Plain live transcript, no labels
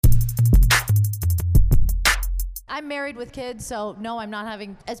I'm married with kids, so no, I'm not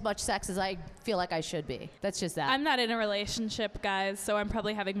having as much sex as I feel like I should be. That's just that. I'm not in a relationship, guys, so I'm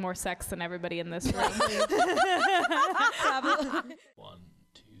probably having more sex than everybody in this room. 1,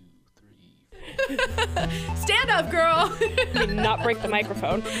 2, 3. Stand up, girl. Not break the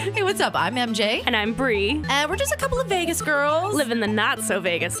microphone. Hey, what's up? I'm MJ. And I'm Bree. And we're just a couple of Vegas girls. Living the not so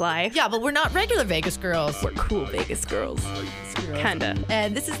Vegas life. Yeah, but we're not regular Vegas girls. We're cool Vegas girls. Kinda.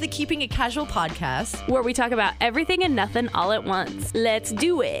 And this is the Keeping It Casual podcast. Where we talk about everything and nothing all at once. Let's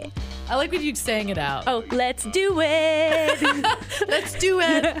do it. I like when you saying it out. Oh, let's do it. Let's do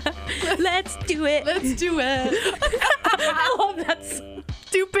it. Let's do it. Let's do it. I love that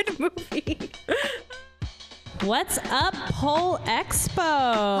stupid movie. What's up, Pole Expo?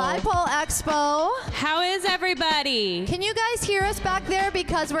 Hi, Pole Expo. How is everybody? Can you guys hear us back there?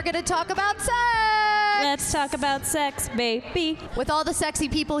 Because we're going to talk about sex. Let's talk about sex, baby. With all the sexy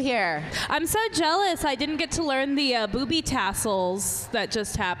people here. I'm so jealous. I didn't get to learn the booby tassels that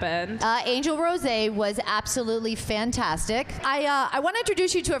just happened. Angel Rose was absolutely fantastic. I want to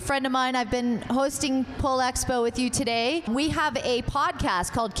introduce you to a friend of mine. I've been hosting Pole Expo with you today. We have a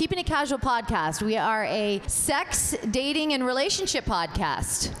podcast called Keeping It Casual Podcast. We are a sex, dating, and relationship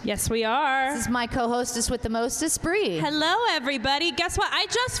podcast. Yes, we are. This is my co-hostess with the mostest, Bree. Hello, everybody. Guess what? I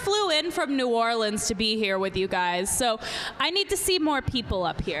just flew in from New Orleans to be here with you guys, so I need to see more people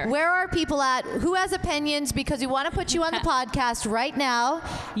up here. Where are people at? Who has opinions? Because we want to put you on the podcast right now.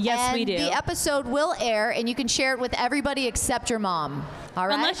 Yes, and we do. The episode will air, and you can share it with everybody except your mom. All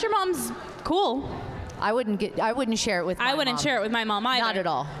right? Unless your mom's cool. I wouldn't share it with my mom. I wouldn't share it with my mom either. Not at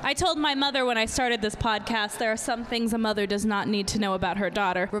all. I told my mother when I started this podcast, there are some things a mother does not need to know about her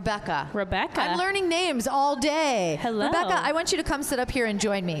daughter. Rebecca. Rebecca. I'm learning names all day. Hello. Rebecca, I want you to come sit up here and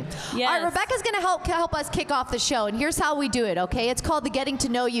join me. Yes. All right, Rebecca's going to help us kick off the show, and here's how we do it, okay? It's called the Getting to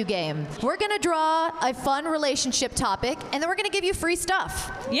Know You game. We're going to draw a fun relationship topic, and then we're going to give you free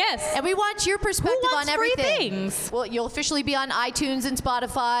stuff. Yes. And we want your perspective Who wants on free everything. things? Well, you'll officially be on iTunes and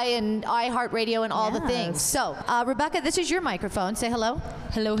Spotify and iHeartRadio and all the things. So, Rebecca, this is your microphone. Say hello.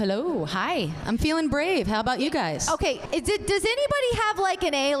 Hello, hello. Hi. I'm feeling brave. How about you guys? Okay, does anybody have like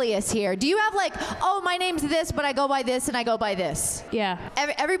an alias here? Do you have like, oh, my name's this, but I go by this and I go by this? Yeah.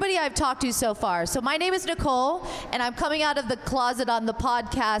 Everybody I've talked to so far. So my name is Nicole, and I'm coming out of the closet on the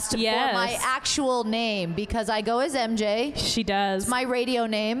podcast for my actual name because I go as MJ. She does. My radio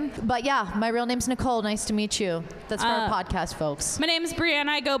name. But yeah, my real name's Nicole. Nice to meet you. That's for our podcast folks. My name's Bree,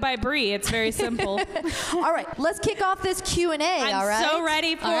 and I go by Bree. It's very simple. All right, let's kick off this Q&A, all right? I'm so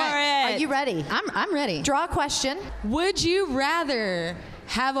ready for it. Are you ready? I'm ready. Draw a question. Would you rather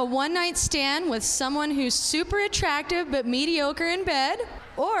have a one-night stand with someone who's super attractive but mediocre in bed,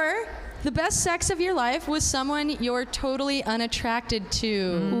 or the best sex of your life with someone you're totally unattracted to?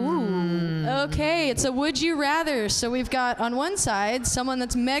 Ooh. Okay, it's a would you rather. So we've got on one side someone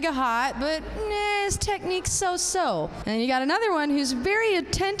that's mega hot, but his technique's so-so. And you got another one who's very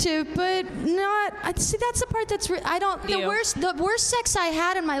attentive, but not. See, that's the part that's the worst sex I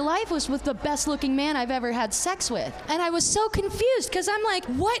had in my life was with the best looking man I've ever had sex with. And I was so confused because I'm like,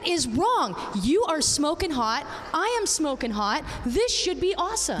 what is wrong? You are smoking hot. I am smoking hot. This should be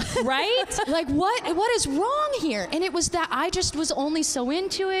awesome. Right? Like, what is wrong here? And it was that I just was only so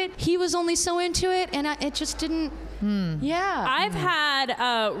into it. He was only so into it, and it just didn't. Yeah. I've had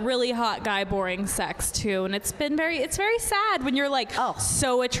really hot guy boring sex too, and it's very sad when you're like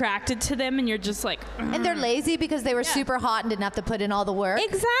so attracted to them and you're just like And they're lazy because they were super hot and didn't have to put in all the work.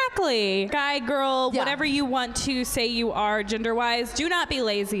 Exactly. Guy, girl, whatever you want to say you are gender-wise, do not be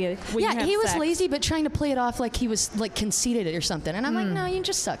lazy when you have he was sex. lazy but trying to play it off like he was like conceited or something. And I'm like, no, you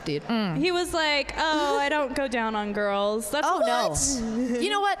just suck, dude. He was like, oh, I don't go down on girls. That's no. You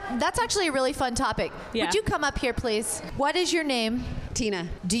know what? That's actually a really fun topic. Yeah. Would you come up here, please? What is your name? Tina.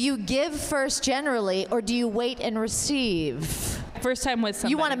 Do you give first generally, or do you wait and receive? First time with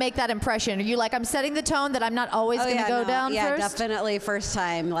somebody. You want to make that impression. Are you like, I'm setting the tone that I'm not always going to go down yeah, first? Yeah, definitely first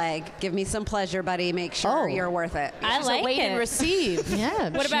time. Like, give me some pleasure, buddy. Make sure you're worth it. I like wait and receive. Yeah.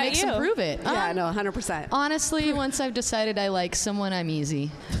 What she about makes you? him prove it. Yeah, no, 100%. Honestly, once I've decided I like someone, I'm easy.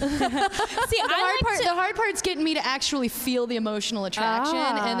 See, The hard part's getting me to actually feel the emotional attraction,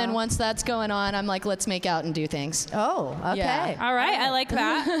 and then once that's going on, I'm like, let's make out and do things. Oh, okay. Yeah. All right, I like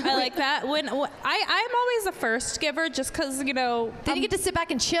that. I like that. I'm always the first giver, just because so Then you get to sit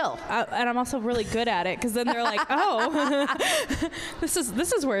back and chill. and I'm also really good at it because then they're like, oh, this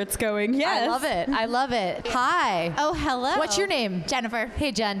is where it's going. Yes. I love it. I love it. Hi. Oh, hello. What's your name? Jennifer.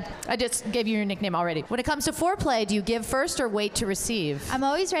 Hey, Jen. I just gave you your nickname already. When it comes to foreplay, do you give first or wait to receive? I'm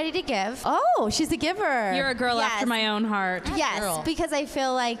always ready to give. Oh, she's a giver. You're a girl Yes. after my own heart. Yes, girl. because I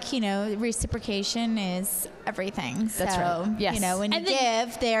feel like, reciprocation is everything. That's so, right. Yes. When And you then-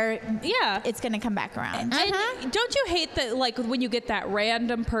 give, Yeah. it's going to come back around. And don't you hate that, like, when you get that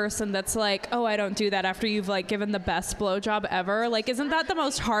random person that's like, oh, I don't do that after you've, like, given the best blowjob ever? Like, isn't that the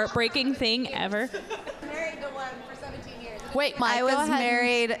most heartbreaking thing ever? Wait, Mike, I go was ahead.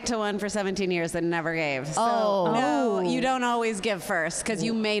 married to one for 17 years and never gave. So Oh. no, you don't always give first because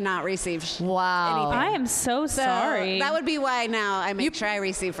you may not receive Wow. anything. I am so So sorry. that would be why now I make sure I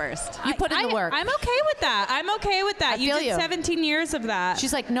receive first. You put in the work. I'm okay with that. I'm okay with that. I You feel did you. 17 years of that.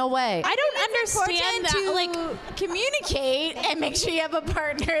 She's like, no way. I don't understand that. to Like, communicate and make sure you have a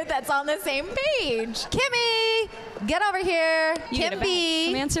partner that's on the same page. Kimmy, get over here. get it back. Kimby.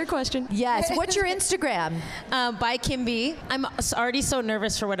 Come answer a question. Yes. What's your Instagram? By Kim B. I'm already so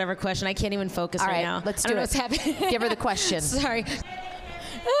nervous for whatever question. I can't even focus All right right, now. let's I do don't know it. what's happening. Give her the question. Sorry.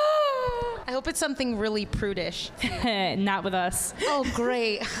 I hope it's something really prudish. not with us. Oh,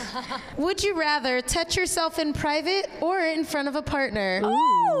 great. Would you rather touch yourself in private or in front of a partner?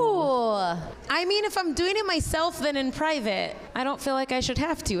 Ooh. I mean, if I'm doing it myself, then in private. I don't feel like I should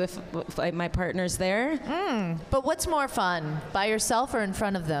have to if my partner's there. But what's more fun, by yourself or in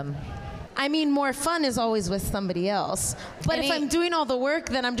front of them? I mean, more fun is always with somebody else. But if Any- I'm doing all the work,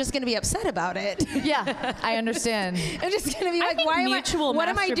 then I'm just going to be upset about it. Yeah, I understand. I'm just gonna be I like, think why am I? mutual What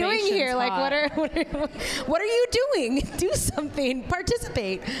am I doing here? masturbation's Like, hot. what are you doing? Do something.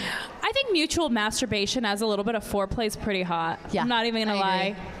 Participate. I think mutual masturbation as a little bit of foreplay is pretty hot. Yeah. I'm not even gonna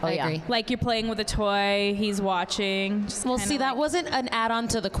lie. Oh, I yeah. agree. Like you're playing with a toy, he's watching. Just Well, kinda see, that like- wasn't an add-on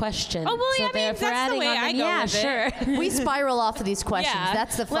to the question. Oh, well, so yeah, I mean, if we're that's the adding way on, I then go yeah, with it. sure. We spiral off of these questions. Yeah.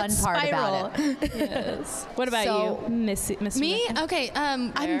 That's the fun Let's part spiral. about it. Yes. What about So- you, Miss Me? Okay.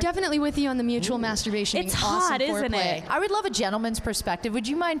 I'm definitely with you on the mutual masturbation. It's being awesome hot, isn't foreplay. it? I would love a gentleman's perspective. Would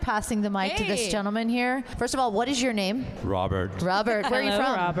you mind passing the mic to this Hey. gentleman here? First of all, what is your name? Robert, Robert. Where are you Hello,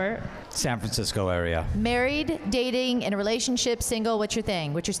 from? Robert. San Francisco area. Married, dating, in a relationship, single. What's your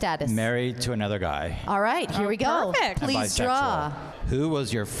thing? What's your status? Married to another guy. All right, here we go. perfect. And Please draw. bisexual. Who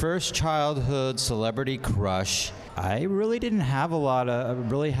was your first childhood celebrity crush? I really didn't have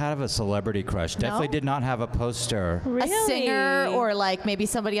a celebrity crush. Definitely did not have a poster. A singer or like maybe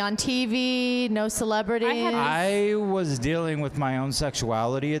somebody on TV, no celebrity. I was dealing with my own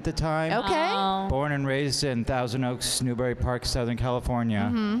sexuality at the time. Okay. Born and raised in Thousand Oaks, Newbury Park, Southern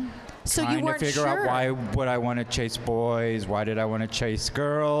California. So Trying you weren't to figure sure. out why would I want to chase boys? Why did I want to chase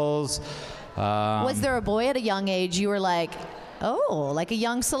girls? Was there a boy at a young age you were like, oh, like a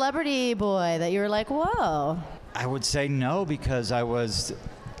young celebrity boy that you were like, whoa? I would say no because I was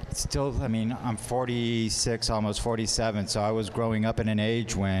still, I'm 46, almost 47, so I was growing up in an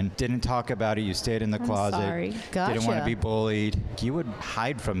age when didn't talk about it. You stayed in the closet. sorry. Didn't want to Gotcha. be bullied. You would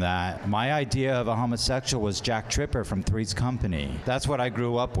hide from that. My idea of a homosexual was Jack Tripper from Three's Company. That's what I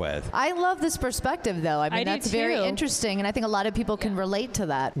grew up with. I love this perspective, though. I mean, I do that's very too. interesting, and I think a lot of people can relate to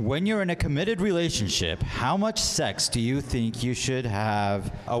that. When you're in a committed relationship, how much sex do you think you should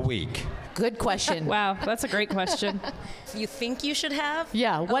have a week? Good question. Wow, that's a great question. You think you should have?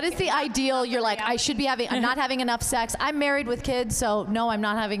 Yeah. What is the ideal? You're like, I'm not having enough sex. I'm married with kids, so no, I'm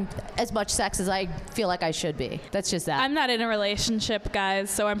not having as much sex as I feel like I should be. That's just that. I'm not in a relationship, guys,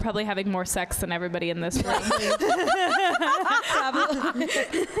 so I'm probably having more sex than everybody in this room.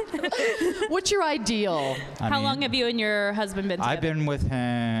 What's your ideal? How long have you and your husband been together? I've been with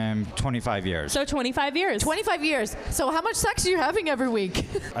him 25 years. So 25 years. 25 years. So how much sex are you having every week?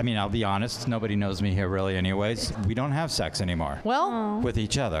 I'll be honest, nobody knows me here really anyways. We don't have sex anymore Well, with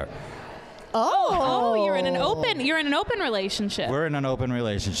each other. Oh, you're in an open relationship. We're in an open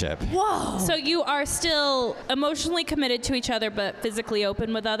relationship. whoa. So you are still emotionally committed to each other, but physically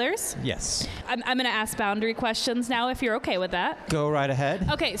open with others? Yes. I'm going to ask boundary questions now, if you're okay with that. Go right ahead.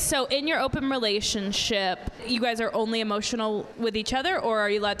 Okay, so in your open relationship, you guys are only emotional with each other, or are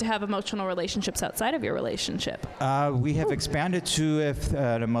you allowed to have emotional relationships outside of your relationship? We have expanded to if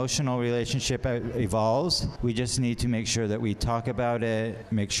an emotional relationship evolves. We just need to make sure that we talk about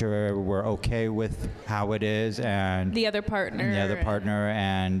it, make sure we're okay okay with how it is, and The other partner.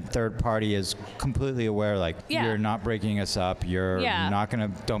 and third party is completely aware, like, Yeah. you're not breaking us up. You're Yeah. not gonna.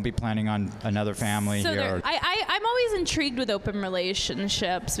 Don't be planning on another family So here. I'm always intrigued with open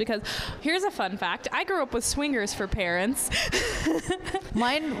relationships because here's a fun fact. I grew up with swingers for parents.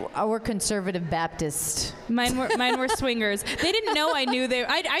 Mine were conservative Baptist. Mine were swingers. They didn't know I knew they.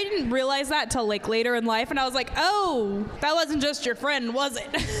 I didn't realize that till like later in life, and I was like, oh, that wasn't just your friend, was it?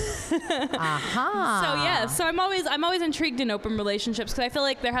 So yeah, so I'm always intrigued in open relationships because I feel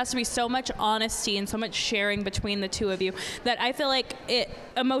like there has to be so much honesty and so much sharing between the two of you that I feel like it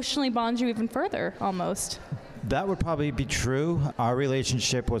emotionally bonds you even further, almost. That would probably be true. Our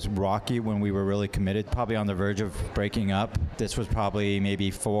relationship was rocky when we were really committed, probably on the verge of breaking up. This was probably maybe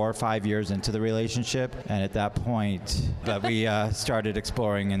 4 or 5 years into the relationship. And at that point, that we started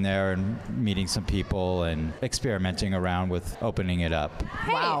exploring in there and meeting some people and experimenting around with opening it up.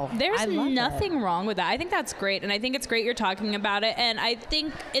 Hey, Wow. there's I love nothing wrong with that. I think that's great, and I think it's great you're talking about it. And I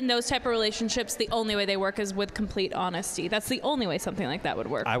think in those type of relationships, the only way they work is with complete honesty. That's the only way something like that would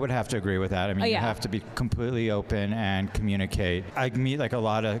work. I would have to agree with that. I mean, you yeah. have to be completely open and communicate. I meet like a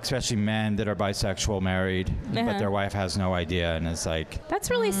lot of, especially men that are bisexual, married, but their wife has no idea, and it's like, That's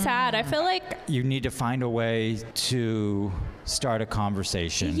really sad. I feel like, you need to find a way to start a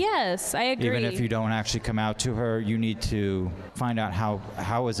conversation. yes, I agree. Even if you don't actually come out to her, you need to find out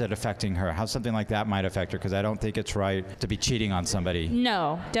how is it affecting her, how something like that might affect her, because I don't think it's right to be cheating on somebody.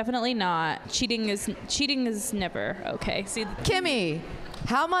 No, definitely not. Cheating is never okay. See, Kimmy,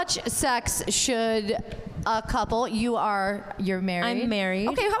 how much sex should a couple? You're married. I'm married.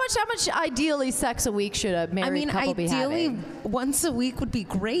 Okay, how much ideally sex a week should a married couple be ideally, having? once a week would be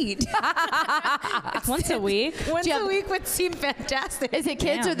great. once a week. Once Do you have- a week would seem fantastic. Is it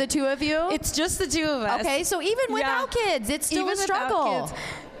kids or the two of you? It's just the two of us. Okay, so even without kids, it's still Even a without struggle. kids.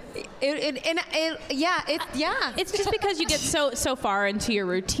 It's just because you get so far into your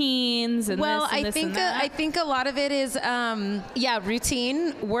routines and Well, this and I this think and that. I think a lot of it is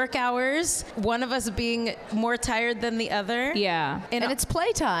routine, work hours, one of us being more tired than the other. yeah. And it's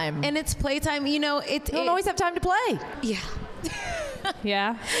playtime. And it's playtime. You know, you don't always have time to play. yeah.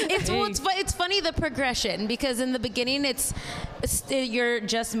 Yeah. It's funny the progression, because in the beginning it's you're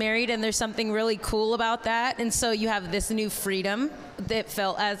just married and there's something really cool about that, and so you have this new freedom that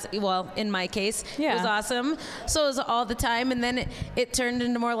felt as well in my case it was awesome. So it was all the time, and then it turned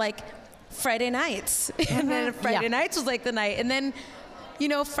into more like Friday nights, and then Friday nights was like the night, and then. You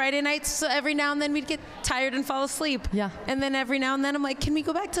know, Friday nights, so every now and then we'd get tired and fall asleep. Yeah. And then every now and then I'm like, can we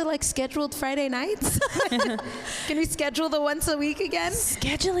go back to like scheduled Friday nights? Can we schedule the once a week again?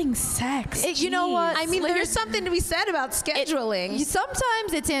 Scheduling sex. You know what? I mean, Like, there's something to be said about scheduling.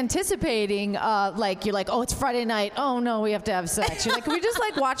 Sometimes it's anticipating, like you're like, oh, it's Friday night. Oh no, we have to have sex. You're like, can we just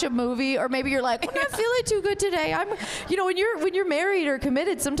like watch a movie? Or maybe you're like, I'm not feeling too good today. When you're married or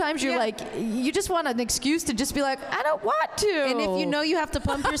committed, sometimes you're like, you just want an excuse to just be like, I don't want to. And if you know you have to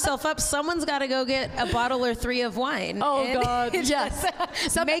pump yourself up, someone's got to go get a bottle or 3 of wine. Oh And God, yes.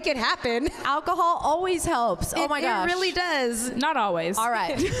 make it happen. Alcohol always helps. Oh my gosh. It really does. Not always. All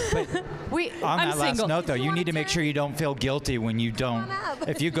right. On I'm that last single. note, though, you need to make sure you don't feel guilty when you don't.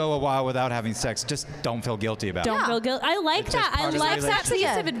 If you go a while without having sex, just don't feel guilty about Don't it. feel guilty. I like It's just that. I part of the like that relationship. piece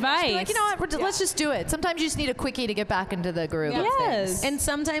Yeah. of Just advice. be like, you know what? Let's just do it. Sometimes you just need a quickie to get back into the groove. of Yes. things. And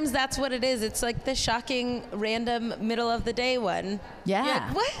sometimes that's what it is. It's like the shocking, random, middle of the day one. Yeah. You're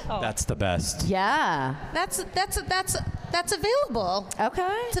like, what? That's the best. Yeah. That's available. Okay.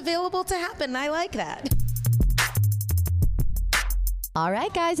 It's available to happen. I like that. All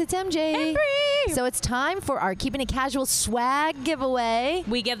right, guys, it's MJ. So it's time for our Keeping It Casual swag giveaway.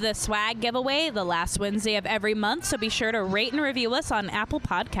 We give the swag giveaway the last Wednesday of every month, so be sure to rate and review us on Apple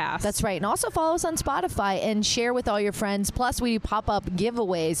Podcasts. That's right. And also follow us on Spotify and share with all your friends. Plus, we pop up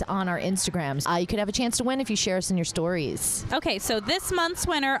giveaways on our Instagrams. You could have a chance to win if you share us in your stories. Okay, so this month's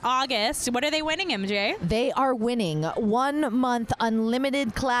winner, August, what are they winning, MJ? They are winning 1 month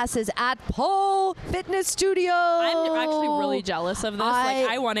unlimited classes at Pole Fitness Studio. I'm actually really jealous of this.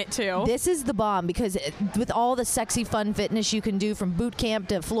 I want it too. This is the bomb because with all the sexy, fun fitness you can do, from boot camp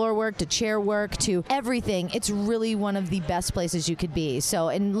to floor work to chair work to everything, it's really one of the best places you could be. So,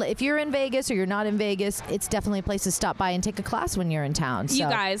 and if you're in Vegas or you're not in Vegas, it's definitely a place to stop by and take a class when you're in town. So. You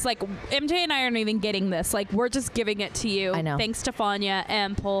guys, like, MJ and I aren't even getting this. Like, we're just giving it to you. I know. Thanks to Fanya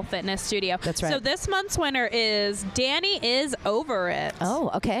and Pole Fitness Studio. That's right. So this month's winner is Danny is Over It.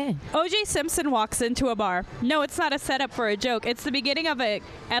 Oh, okay. OJ Simpson walks into a bar. No, it's not a setup for a joke. It's the beginning beginning of an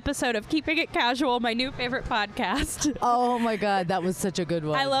episode of Keeping It Casual, my new favorite podcast. Oh my God, that was such a good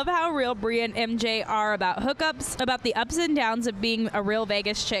one. I love how real Brie and MJ are about hookups, about the ups and downs of being a real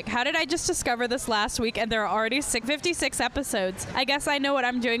Vegas chick. How did I just discover this last week and there are already 56 episodes? I guess I know what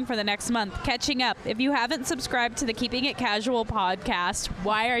I'm doing for the next month. Catching up. If you haven't subscribed to the Keeping It Casual podcast,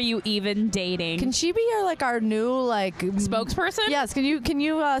 why are you even dating? Can she be our new spokesperson? Yes. Can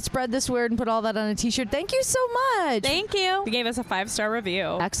you spread this word and put all that on a T-shirt? Thank you so much. Thank you. You gave us a 5-star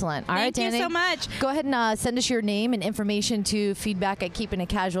review. Excellent. All right, Thank you Danny. so much. Go ahead and send us your name and information to feedback at Keeping It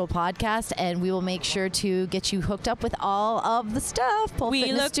Casual podcast, and we will make sure to get you hooked up with all of the stuff. Pole We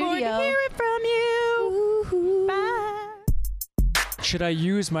Fitness look Studio. forward to hear it from you. Woo-hoo. Bye. Should I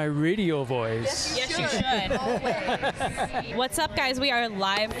use my radio voice? Yes, you should. What's up, guys? We are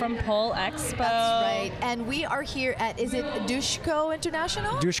live from Pole Expo. That's right. And we are here at, is it Dushko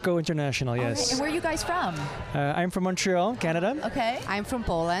International? Dushko International, All right. yes. And where are you guys from? I'm from Montreal, Canada. Okay. I'm from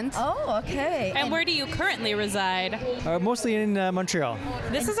Poland. Oh, okay. And where do you currently reside? Mostly in Montreal.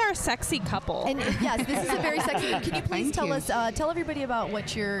 This is our sexy couple. And yes, this is a very sexy. Can you please tell everybody about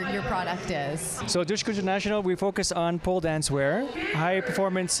what your product is? So Dushko International, we focus on pole dance wear, high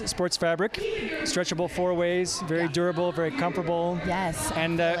performance sports fabric, stretchable 4 ways, very durable, very comfortable. Yes.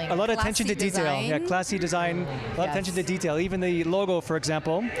 And a lot of attention to detail. design. Yeah, classy design, a lot of attention to detail. Even the logo, for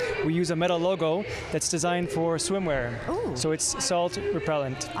example, we use a metal logo that's designed for swimwear. Ooh. So it's salt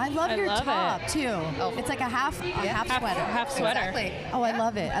repellent. I love your love top too. It's like a half sweater. Half sweater. Exactly. Oh, I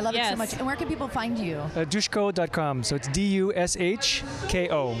love it. I love it so Yes. much. And where can people find you? Dushko.com. So it's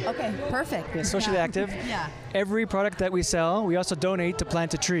DUSHKO. Okay, perfect. Yeah, socially active. Yeah. Every product that we sell, we also donate to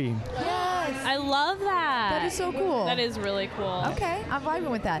plant a tree. Yes. I love that. That is so cool. That is really cool. Okay, I'm vibing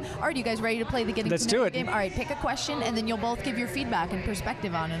with that. All right, you guys ready to play the Getting Let's to Know do You it. game? All right, pick a question, and then you'll both give your feedback and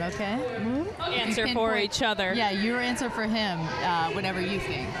perspective on it, okay? Answer for each other. Yeah, your answer for him, whatever you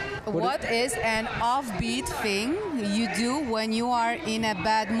think. What is an offbeat thing you do when you are in a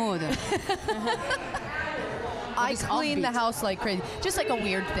bad mood? I clean the house like crazy. Just like a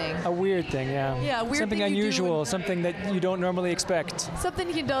weird thing. A weird thing, yeah. Yeah, weird something thing you do unusual, when- something that you don't normally expect. Something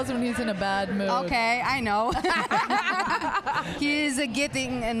he does when he's in a bad mood. Okay, I know. He is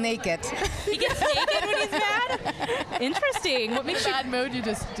getting naked. He gets naked when he's mad? Interesting. What makes you... Bad mood, you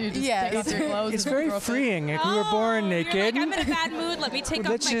just Yes. take off your clothes. It's and very throw up freeing. Like, we were born You're naked. like, I'm in a bad mood. Let me take off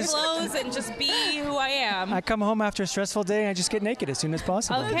Let's my just- clothes and just be who I am. I come home after a stressful day and I just get naked as soon as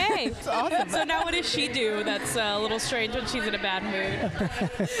possible. Okay. So now what does she do that's a little strange when she's in a bad mood?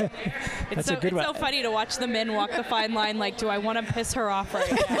 That's a good it's one. so funny to watch the men walk the fine line like, do I want to piss her off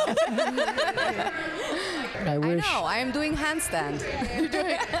right now? I wish. No, I am doing handstand.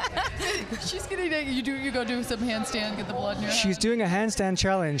 She's getting naked. You go do some handstand, get the blood in your She's doing a handstand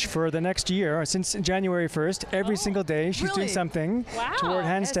challenge for the next year, or since January 1st. Every single day, she's doing something Wow. toward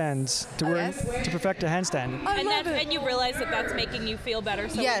handstands, to perfect a handstand. And you realize that that's making you feel better.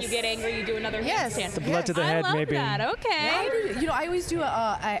 So when you get angry, you do another handstand. The blood to the I head, love maybe. that. Okay. I always do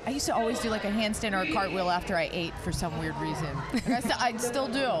I used to always do like a handstand or a cartwheel after I ate for some weird reason. I still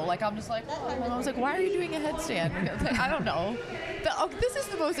do. Like I'm just like, I was like, why are you doing a headstand? Like, I don't know. This is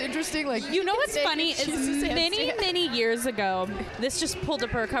the most interesting. Like You know what's naked, funny she's is just many years ago, this just pulled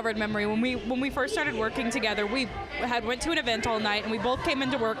up a recovered memory. When we first started working together, we went to an event all night and we both came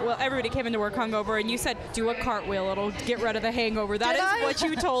into work. Well, everybody came into work hungover, and you said, "Do a cartwheel; it'll get rid of the hangover." That Did is I? what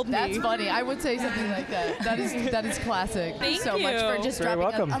you told me. That's funny. I would say something like that. That is classic. Thank so much for you. just Very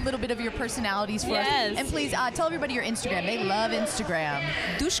dropping welcome. a little bit of your personalities for us. Yes. And please tell everybody your Instagram. They love Instagram.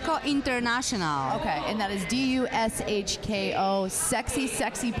 Dushko International. Okay, and that is DUSHKO.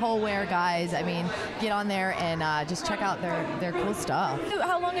 Sexy pole wear, guys. I mean, get on there and just check out their cool stuff.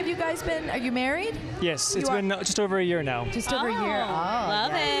 How long have you guys been? Are you married? Yes, it's You are- been just over a year now. Just over a year. Oh,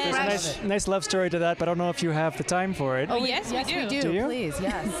 love yeah. it. There's a nice love story to that, but I don't know if you have the time for it. Oh, yes, we do. Do you? Please,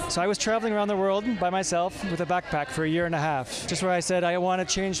 yes. So I was traveling around the world by myself with a backpack for a year and a half, just where I said I want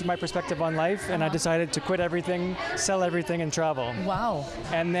to change my perspective on life, and I decided to quit everything, sell everything, and travel. Wow.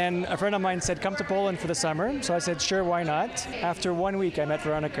 And then a friend of mine said, come to Poland for the summer. So I said, sure, why not? After 1 week, I met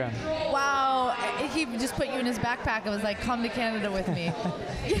Veronica. Wow. He just put you in his backpack and was like, come to Canada with me.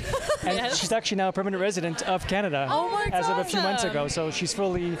 And she's actually now a permanent resident of Canada Oh my as of a few months awesome. ago. So she's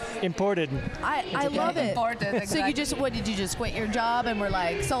fully imported. I love it. Imported, So you just, what did you just quit your job and we're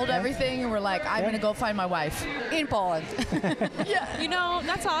like, sold everything and we're like, I'm going to go find my wife. in Poland. You know,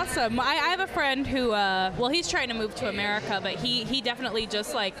 that's awesome. I have a friend who, he's trying to move to America, but he definitely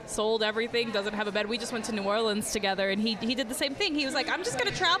just like sold everything, doesn't have a bed. We just went to New Orleans together, and he did the same thing. He was like, I'm just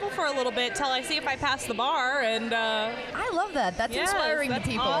going to travel for a little bit till I I see if I pass the bar, and I love that. That's Yes, inspiring that's to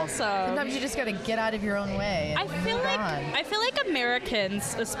people. awesome. Sometimes you just got to get out of your own way. I and feel move like on.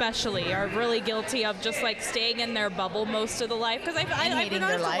 Americans especially are really guilty of just like staying in their bubble most of the life, because I've hating their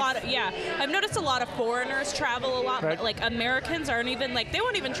noticed life. a lot of I've noticed a lot of foreigners travel a lot, Right. but like Americans aren't even like, they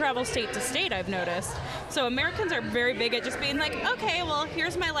won't even travel state to state, I've noticed. So Americans are very big at just being like, okay, well,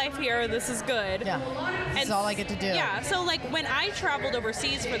 here's my life here, this is good. Yeah. This is all I get to do. Yeah, so like when I traveled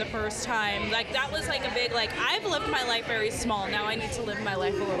overseas for the first time, like that was like a big, like, I've lived my life very small, now I need to live my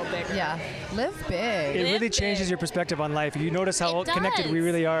life a little bigger. Yeah. Live big. It Live really changes big. your perspective on life. You notice how It connected we does.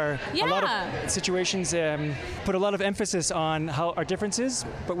 really are. A lot Yeah. of situations put a lot of emphasis on how our differences,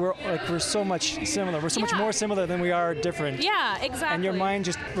 but we're so much similar. We're so much Yeah. more similar than we are different. Yeah, exactly. And your mind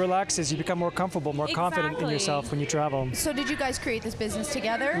just relaxes. You become more comfortable, more confident in Exactly. yourself when you travel. So did you guys create this business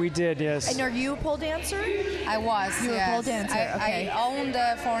together? We did, yes. And are you a pole dancer? I was. You were a yes. pole dancer, okay. I owned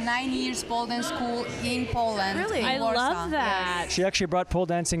for 9 years pole dance school in Poland. Really? in I Warsaw. love that. She actually brought pole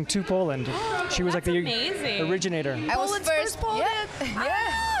dancing to Poland. She was like That's the amazing. originator. I was Poland's first pole dance? Yeah.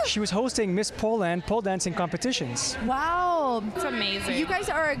 She was hosting Miss Poland pole dancing competitions. Wow. It's amazing. You guys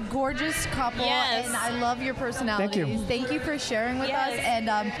are a gorgeous couple, Yes. and I love your personalities. Thank you. Thank you for sharing with Yes. us.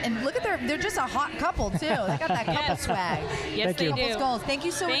 And look at they're just a hot couple too. They got that couple Yes. swag. Yes, Thank they you. do. Couples goals. Thank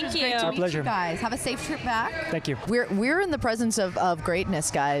you so much. Thank It's great you. to Our meet pleasure. you guys. Have a safe trip back. Thank you. We're in the presence of greatness,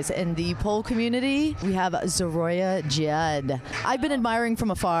 guys. In the pole community, we have Zoroya Judd. I've been admiring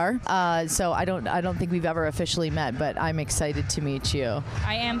from afar, so I don't think we've ever officially met, but I'm excited to meet you.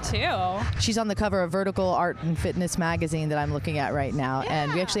 I am too. She's on the cover of Vertical Art and Fitness magazine that I'm looking at right now,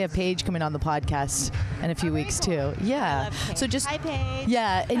 and we actually have Paige coming on the podcast in a few weeks too. Yeah. So just Hi, Paige.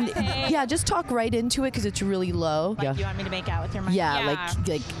 yeah, and Paige. yeah, just talk right into it because it's really low. Like, you want me to make out with your mic? Yeah, Yeah. like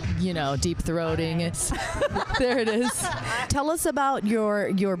deep throating. It's there it is. Tell us about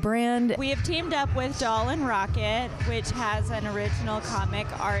your brand. We have teamed up with Doll and Rocket, which has an original comic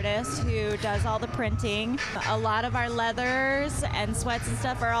artist who does all the printing. A lot of our leathers and sweats and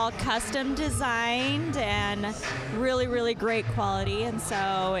stuff are all custom designed and really, really great quality, and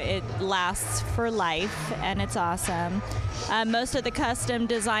so it lasts for life, and it's awesome. Most of the custom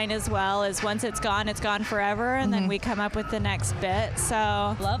design as well is once it's gone forever, and then we come up with the next bit.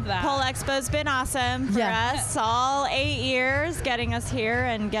 So Love that. Pole Expo's been awesome for Yeah. us all 8 years, getting us here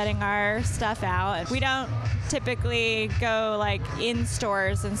and getting our stuff out. We don't typically go like in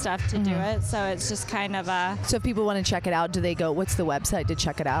stores and stuff to do it, so it's just kind of a. So if people want to check it out, do they go? What's the website to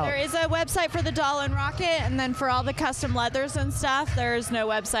check it out? There is a website for the Doll and Rocket, and then for all the custom leathers and stuff, there's no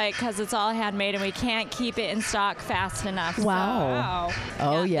website because it's all handmade and we can't keep it in stock fast enough. Wow.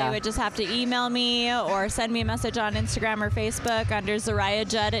 Oh They yeah. would just have to email me or send me a message on Instagram or Facebook under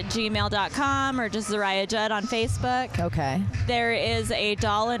ZorayaJudd@gmail.com or just Zoraya Judd on Facebook. Okay. There is a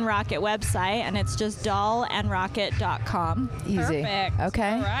Doll and Rocket website, and it's just dollandrocket.com. Easy. Perfect.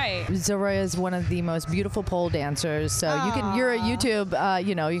 Okay. All right. Zoroya is one of the most beautiful pole dancers. So you're a YouTube.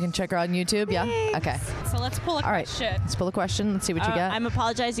 You can check her out on YouTube. Yeah. Okay. So let's pull a All right. question. Let's pull a question. Let's see what you got. I'm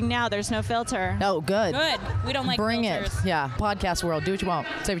apologizing now. There's no filter. Oh, good. Good. We don't like Bring filters. it. Yeah. Podcast world. Do what you want.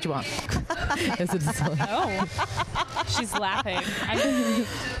 Say what you want. Yes, it is. Oh, she's laughing.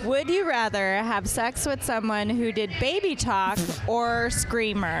 Would you rather have sex with someone who did baby talk or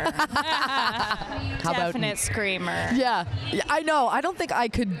screamer? How about Definite screamer. Yeah. I know. I don't think I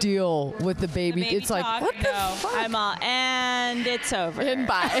could deal with the baby. baby It's like, talk, what the no. fuck? I'm all, and it's over. And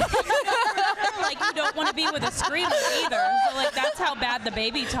bye. Like you don't want to be with a screamer either. So like that's how bad the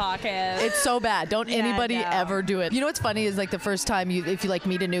baby talk is. It's so bad. Don't Yeah, anybody no. ever do it. You know what's funny is like the first time if you like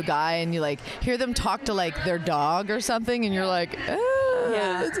meet a new guy and you like hear them talk to like their dog or something and you're like,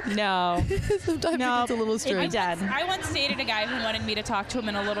 Yeah. No. sometimes No. it's a little It'd be strange. dead. I once dated a guy who wanted me to talk to him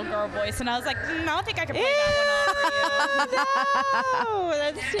in a little girl voice, and I was like, I don't think I can play that one off for you. No,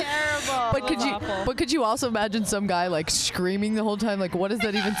 that's terrible. But could you also imagine some guy like screaming the whole time? Like, what does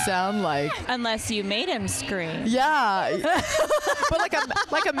that even sound like? Unless you made him scream. Yeah, but like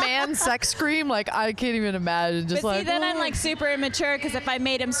a man sex scream. Like I can't even imagine. Just But see, like then I'm like super immature because if I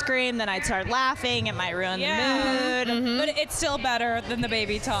made him scream, then I'd start laughing. It might ruin the mood. But it's still better than the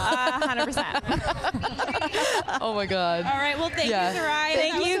baby talk. 100%. oh my god. All right, well, thank Yeah. you, Zoriah.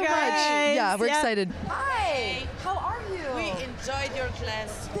 Thank That you, was so guys. much. Yeah, we're Yep. excited. Hi. How are you? We enjoyed your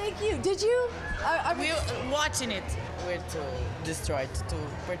class. Thank you. Did you? We're watching it. where to destroy to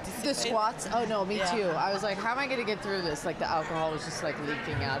participate. The squats? Oh no, me Yeah. too. I was like, how am I gonna get through this? Like the alcohol was just like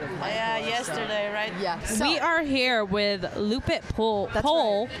leaking out of my Yeah, pores, yesterday, so. right? Yeah. So, We are here with Lupit Pole. That's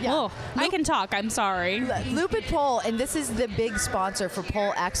Pole. right. Yeah. Oh, I can talk. I'm sorry. Lupit Pole, and this is the big sponsor for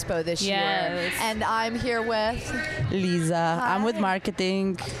Pole Expo this year. Yes. And I'm here with Lisa, I'm with Hi.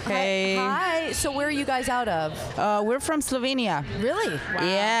 marketing. Hey. Hi. So where are you guys out of? We're from Slovenia. Really?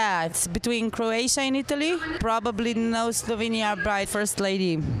 Yeah, it's between Croatia and Italy. Probably know Slovenia bride first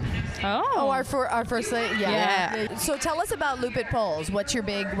lady. Oh. Our first lady. Yeah. Yeah. So tell us about Lupit Poles. What's your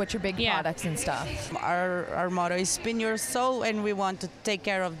big Yeah. products and stuff? Our motto is spin your soul, and we want to take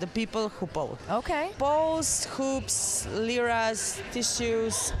care of the people who pole. Okay. Poles, hoops, liras,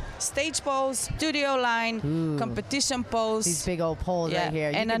 tissues, stage poles, studio line, competition poles. These big old poles Yeah, right here.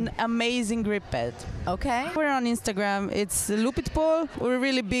 You and can- an amazing grip pad. Okay. We're on Instagram. It's Lupit Pole. We're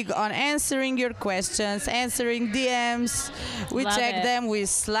really big on answering your questions, answering DMs. We Love check it. them. We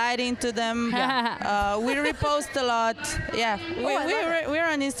slide into them. We repost a lot. Yeah, we're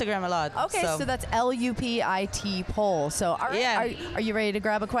on Instagram a lot. Okay, so that's LUPIT Pole. So all right, Yeah. are you ready to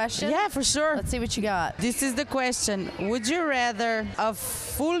grab a question? Yeah, for sure. Let's see what you got. This is the question. Would you rather a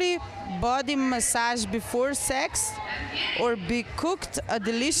fully body massage before sex or be cooked a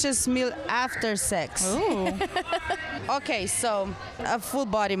delicious meal after sex? Ooh. Okay, so a full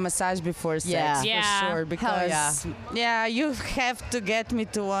body massage before sex Yeah. for sure, yeah. because you have to get me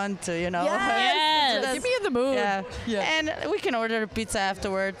to want to, Yes. That's- Get me in the mood. Yeah. And we can order a pizza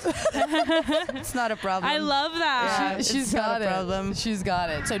afterwards. It's not a problem. I love that. Yeah, She's it's not got a it. problem. She's got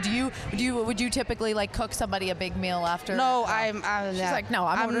it. So would you typically like cook somebody a big meal after? No, She's like, no,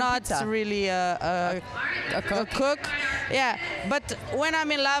 I'm ordering not pizza. really a cook. Yeah, but when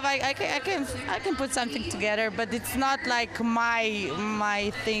I'm in love, I can put something together. But it's not like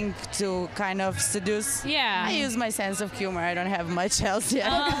my thing to kind of seduce. Yeah. I use my sense of humor. I don't have much else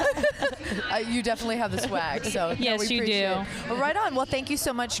yet. You definitely have the swag. So Yes, we you appreciate do. it. Well, right on. Well, thank you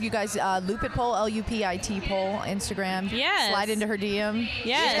so much, you guys. Lupit Pole, LUPIT Pole, Instagram. Yes. Slide into her DM.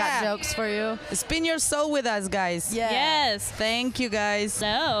 Yes. She's got Yeah. jokes for you. Spin your soul with us, guys. Yeah. Yes. Thank you, guys.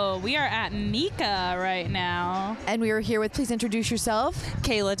 So we are at Mika right now. And we are here with. Please introduce yourself.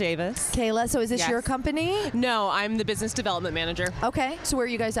 Kayla Davis. Kayla. So is this Yes. your company? No, I'm the business development manager. Okay. So where are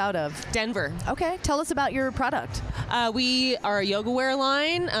you guys out of? Denver. Okay. Tell us about your product. We are a yoga wear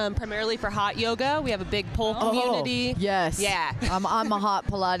line, primarily for hot yoga. We have a big pole community. Yes. Yeah. I'm a hot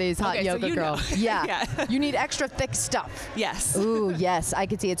Pilates, hot Okay, so yoga you girl. know. Yeah. Yeah. You need extra thick stuff. Yes. Ooh, yes. I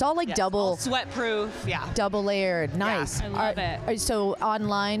can see. It's all like Yes, double. all sweat-proof. Yeah. Double layered. Nice. I love it. So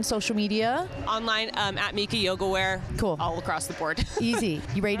online, social media, Online at Mika Yoga Wear. Cool. All across the board. easy.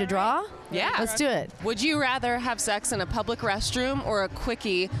 You ready to draw? Yeah. Let's do it. Would you rather have sex in a public restroom or a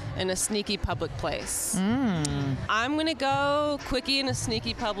quickie in a sneaky public place? I'm gonna go quickie in a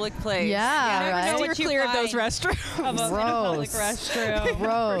sneaky public place. Yeah, I right. never know What what you clear of those find. restrooms. In a public restroom.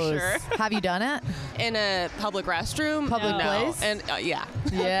 Gross. sure. Have you done it? In a public restroom? Public no. place? And yeah.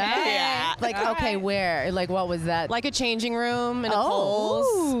 Yeah. Yeah. Like, okay, where? Like, what was that? Like a changing room in a oh,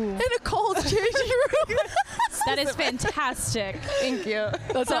 Kohl's. in a Kohl's changing room. That is fantastic. Thank you.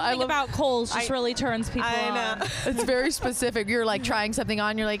 That's what I Something love. about Kohl's just really turns people I on. know. It's very specific. You're like trying something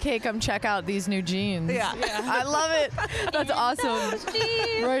on. You're like, hey, come check out these new jeans. Yeah. I love it. That's awesome.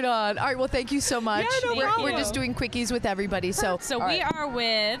 Right on. All right. Well, thank you so much. Yeah, no we're problem. just doing quickies with everybody. So, So all we right. are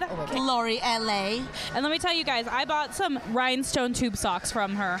with Glory LA. and let me tell you guys, I bought some rhinestone tube socks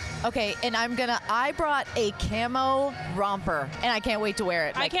from her. Okay, and I brought a camo romper, and I can't wait to wear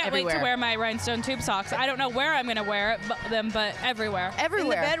it. I Like, can't everywhere. wait to wear my rhinestone tube socks. I don't know where I'm gonna wear it, but everywhere.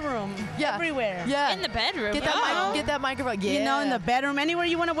 Everywhere. In the bedroom. Yeah. Everywhere. Yeah. In the bedroom. Get that, Oh. get that microphone. Yeah. You know, in the bedroom, anywhere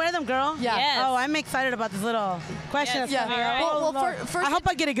you want to wear them, girl. Yeah. Yes. Oh, I'm excited about this little question. Yes. Yeah. All right. Well, Lord. first, I hope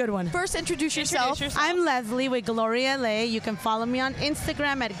I get a good one. first introduce yourself. I'm Leslie with Glory LA. You can follow me on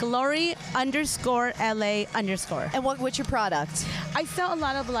Instagram at glory_LA_. And what's your product? I sell a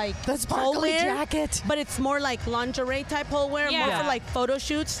lot of like The sparkly pole wear, jacket. but it's more like lingerie type pole wear, more Yeah. for like photo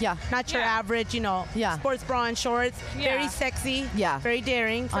shoots. Yeah. Not your Yeah. average, Yeah. sports bra and shorts. Yeah. Very sexy. Yeah. Very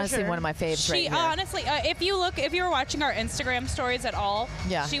daring. For Honestly, sure. one of my faves She right here. honestly, if you were watching our Instagram stories at all,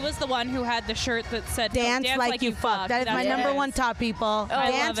 Yeah. she was the one who had the shirt that said Dance like you fuck. That is my That's number it. one top, people.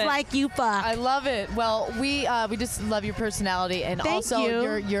 I Dance love it. like you fuck. I love it. Well, we just love your personality, and Thank also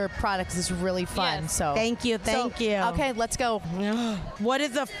you. your products is really fun. Yes. So Thank you. Thank you. Okay, let's go. What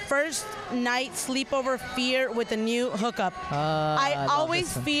is the first night sleepover fear with a new hookup? I love always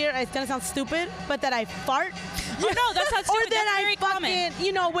this one. fear, it's gonna sound stupid, but that I fart fart. Oh, no, that's not Or stupid. then That's I very common.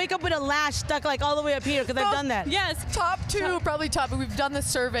 fucking, wake up with a lash stuck like all the way up here because I've done that. Yes. Top two, probably top. We've done this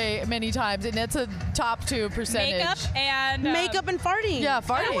survey many times, and it's a top 2 percentage. Makeup and Makeup and farting. Yeah,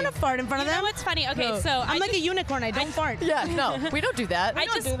 farting. I don't want to fart in front of You them. know what's funny? Okay, No. so I'm like a unicorn. I don't fart. Yeah, no, we don't do that. I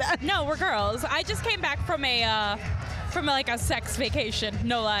just do that. No, we're girls. I just came back from a sex vacation,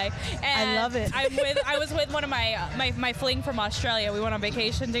 no lie. And I love it. I was with one of my fling from Australia. We went on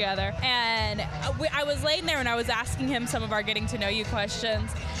vacation together, and I was laying there and I was asking him some of our getting to know you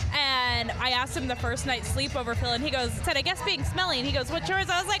questions. And I asked him the first night sleepover feel, and he said, I guess being smelly. And he goes, what's yours?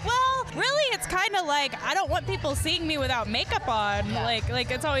 I was like, well, really, it's kind of like I don't want people seeing me without makeup on. Yeah.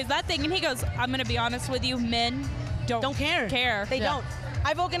 Like it's always that thing. And he goes, I'm gonna be honest with you, men don't care. They don't.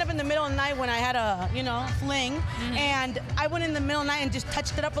 I've woken up in the middle of the night when I had a, fling, and I went in the middle of the night and just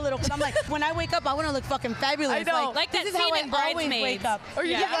touched it up a little. Because I'm like, when I wake up, I want to look fucking fabulous. I know. Like this that is how scene in I always Bridesmaids. wake up. Or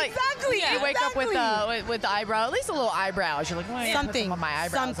you get like exactly. You wake up exactly. with the eyebrow, at least a little eyebrows. You're like, well, Something. put my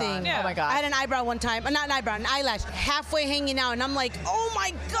eyebrows Something. on. Yeah. Oh my god. I had an eyebrow one time, not an eyebrow, an eyelash, halfway hanging out, and I'm like, oh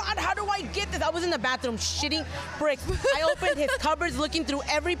my God, how do I get this? I was in the bathroom shitting bricks. I opened his cupboards looking through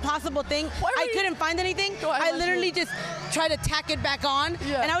every possible thing. I couldn't find anything. I literally just tried to tack it back on,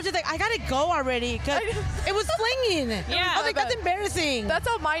 and I was just like, I gotta go already, because it was flinging. Yeah. I was like, that's embarrassing. That's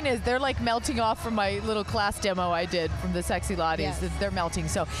how mine is. They're like melting off from my little class demo I did from the Sexy Lotties. Yes. They're melting.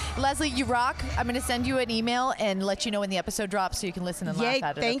 So, Leslie, you rock. I'm going to send you an email and let you know when the episode drops so you can listen and Yay, laugh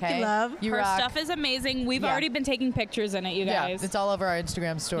at it. thank okay? you, love. You Her rock. stuff is amazing. We've Yeah. already been taking pictures in it, you guys. Yeah, it's all over our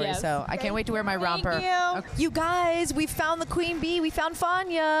Instagram story. Yes. So I can't wait to wear my romper. you. Okay. You guys, we found the queen bee. We found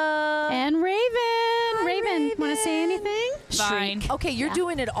Fanya. And Raven. Raven, want to say anything? Fine. Okay, you're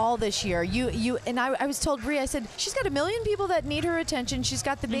doing it all this year. You and I was told Brie, I said, she's got a million people that need her attention. She's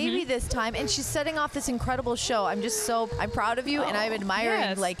got the baby this time, and she's setting off this incredible show. I'm proud of you, and I'm admiring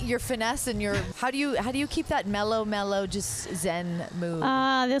yes. like your finesse and your how do you keep that mellow, just zen mood?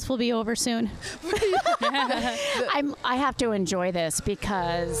 This will be over soon. I have to enjoy this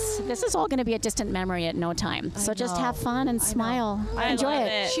because this is all going to be a distant memory at no time. So just have fun and smile. Enjoy love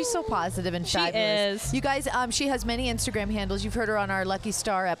it. it. She's so positive and She fabulous. is. You guys, she has many Instagram handles. You've heard her on our Lucky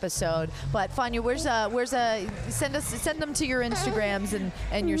Star episode. But Fanya, send them to your Instagrams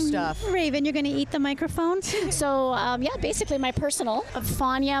and your stuff. Raven, you're going to eat the microphone. So, basically my personal,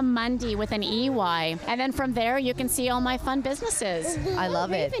 Fanya Mundy with an EY. And then from there, you can see all my fun businesses. I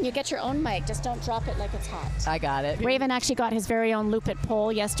love it. Raven, you get your own mic. Just don't drop it like it's hot. I got it. Raven actually got his very own Loop It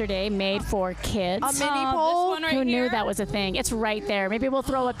pole yesterday, made for kids. A mini This pole? one right Who here. knew that was a thing? It's right there. Maybe we'll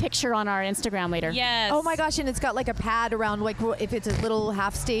throw a picture on our Instagram later. Yes. Oh my gosh, and it's got like a pad around, like if it's a little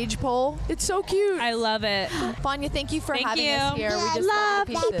half stage pole. It's so cute. I love it. Fanya, thank you for Thank having you. us here. I We just love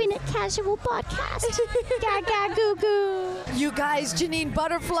to pieces. Keeping It Casual podcast. Gaga goo goo. You guys, Janine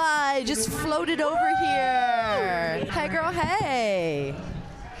Butterfly just floated over here. Hey, girl, hey.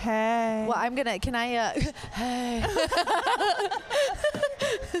 Hey. Well, can I, hey.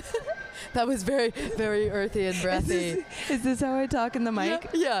 That was very, very earthy and breathy. Is this how I talk in the mic?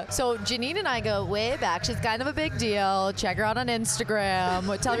 Yeah. So Janine and I go way back. She's kind of a big deal. Check her out on Instagram.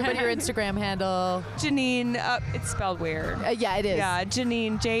 Tell everybody your Instagram handle. Janine, it's spelled weird. Yeah, it is. Yeah,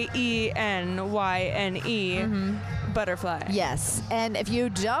 Janine, Jenyne. Butterfly. Yes. And if you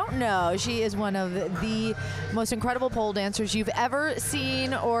don't know, she is one of the most incredible pole dancers you've ever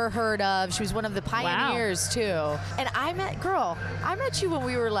seen or heard of. She was one of the pioneers, too. And I met you when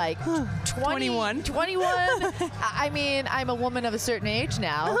we were like 21. I mean, I'm a woman of a certain age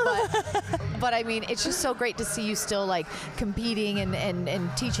now, but I mean, it's just so great to see you still like competing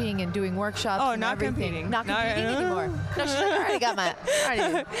and teaching and doing workshops. Oh, and not everything. competing. Not competing anymore. No, she's like, I already got my.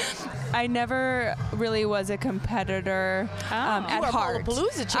 I never really was a competitor at heart.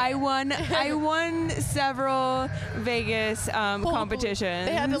 I won several Vegas competitions.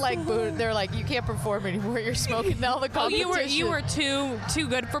 They had to like boot. They're like, you can't perform anymore. You're smoking all the competition. You were too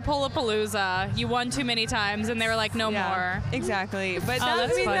good for Pullapalooza. You won too many times, and they were like, no more. Exactly. But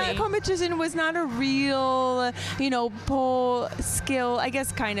that's funny. that competition was not a real, pole skill. I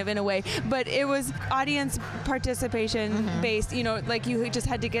guess kind of in a way, but it was audience participation based. Like you just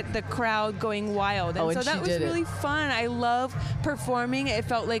had to get the crowd going wild, and so that was really fun. I love performing. It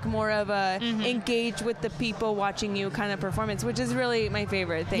felt like more of a engage with the people watching you kind of performance, which is really my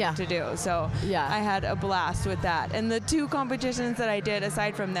favorite thing to do. So I had a blast with that. And the two competitions that I did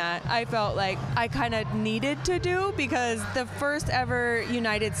aside from that, I felt like I kind of needed to do, because the first ever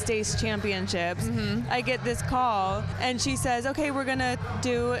United States Championships, I get this call and she says, okay, we're gonna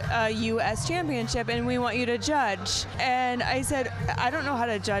do a US Championship and we want you to judge. And I said, I don't know how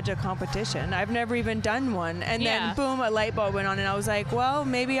to judge a competition. I've never even done one. And Yeah. then boom, a light bulb went on and I was like, well,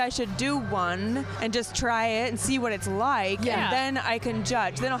 maybe I should do one and just try it and see what it's like. Yeah. And then I can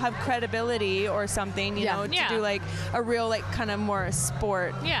judge. Then I'll have credibility or something, you know, to Yeah. do like a real like kind of more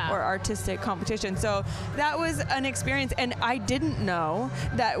sport or artistic competition. So that was an experience. And I didn't know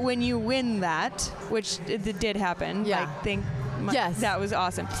that when you win that, which it did happen, that was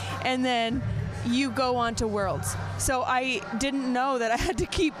awesome. And then you go on to Worlds. So I didn't know that I had to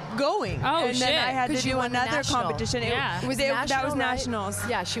keep going. Oh, and then I had to do another competition. That was nationals. Nationals.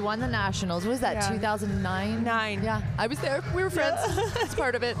 Yeah, she won the Nationals. What was that, 2009? 9. Yeah, I was there. We were friends. It's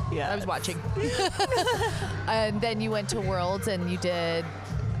part of it. Yeah. I was watching. And then you went to Worlds and you did...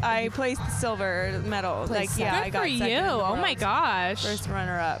 I placed the silver medal. Good I got for second you. in the Oh my Worlds. gosh. First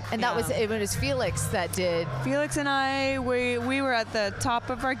runner-up. And that was, it was Felix that did... Felix and I, we were at the top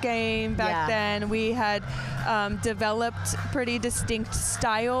of our game back then. We had developed pretty distinct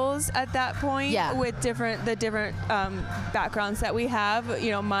styles at that point with the different backgrounds that we have. You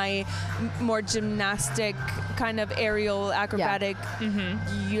know, my more gymnastic kind of aerial acrobatic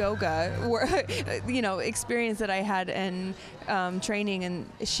yoga, experience that I had in training, and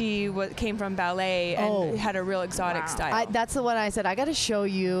she came from ballet and had a real exotic style. That's the one I said, I got to show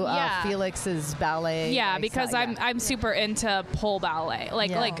you Felix's ballet. Yeah, because I'm super into pole ballet.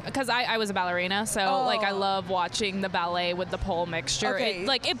 Because I was a ballerina, so I love watching the ballet with the pole mixture. Okay.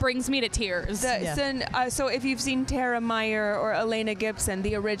 It brings me to tears. So if you've seen Tara Meyer or Elena Gibson,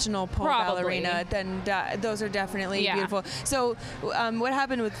 the original pole ballerina, then those are definitely beautiful. So what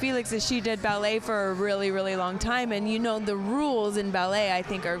happened with Felix is she did ballet for a really, really long time, and the rules in ballet I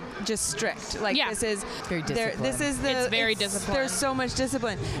think are just strict. This is very disciplined. It's very disciplined. There's so much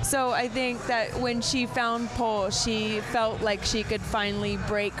discipline. So I think that when she found pole, she felt like she could finally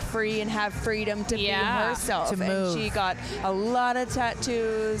break free and have freedom to be herself. To move. And she got a lot of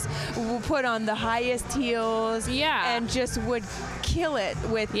tattoos, put on the highest heels, and just would kill it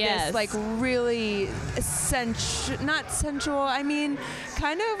with this really not sensual. I mean,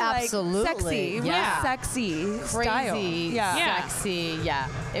 kind of absolutely sexy, sexy style. Sexy,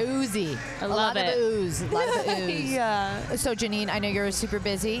 oozy. I love it. Ooze. A lot of ooze. Yeah. So Janine, I know you're super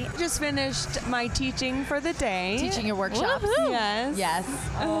busy. Just finished my teaching for the day. Teaching your workshops. Yes.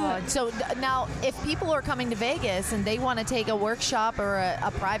 Yes. So now, if people are coming to Vegas and they want to take a workshop or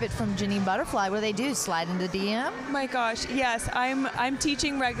a private from Janine Butterfly, what do they do? Slide into the DM? My gosh, yes. I'm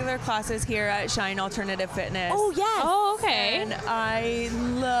teaching regular classes here at Shine Alternative Fitness. Oh, yes. Oh, okay. And I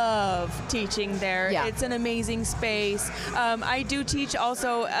love teaching there. Yeah. It's an amazing space. I do teach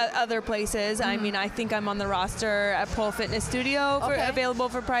also at other places. I mean, I think I'm on the roster at Pole Fitness Studio available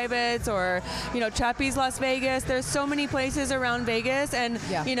for privates, or Trapeze Las Vegas. There's so many places around Vegas, and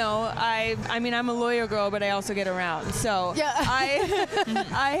I mean I'm a lawyer girl, but I also get around. So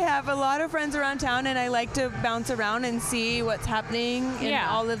I have a lot of friends around town, and I like to bounce around and see what's happening in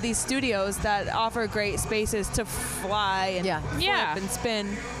all of these studios that offer great spaces to fly and flip and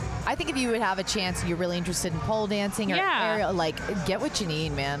spin. I think if you would have a chance, you're really interested in pole dancing or aerial, get with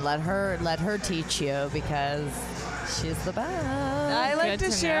Janine, man. Let her teach you, because she's the best. I like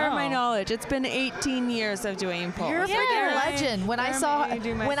to share my knowledge. It's been 18 years of doing pole. You're a freaking legend. When I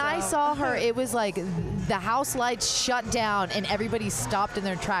saw her, it was like the house lights shut down and everybody stopped in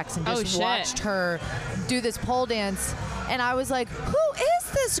their tracks and just watched her do this pole dance. And I was like, who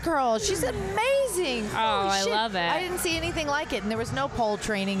is this girl? She's amazing. Oh, I love it. I didn't see anything like it. And there was no pole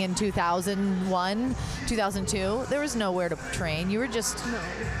training in 2001, 2002. There was nowhere to train. You were just...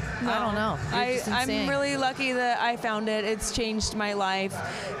 I don't know. I'm really lucky that I found it. It's changed my life,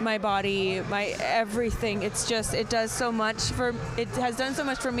 my body, my everything. It does so much it has done so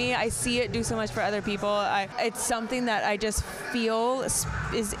much for me. I see it do so much for other people. It's something that I just feel is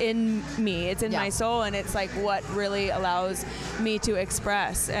in me. It's in my soul, and it's like what really allows me to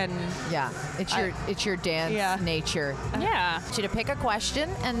express. And it's your dance nature. Yeah. I want you to pick a question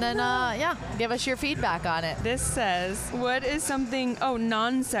and then give us your feedback on it. This says, what is something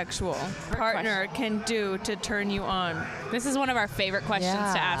non-sexual partner can do to turn you on? This is one of our favorite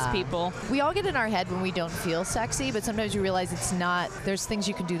questions to ask people. We all get in our head when we don't feel sexy, but sometimes you realize it's not. There's things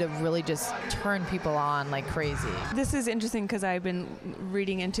you can do that really just turn people on like crazy. This is interesting because I've been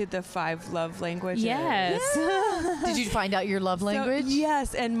reading into the 5 love languages. Yes. Did you find out your love language?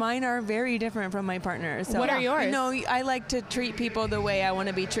 Yes, and mine are very different different from my partner. So What are yours? You know, I like to treat people the way I want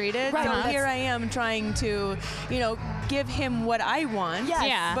to be treated. Right. So Uh-huh. here I am trying to, you know, give him what I want. Yes.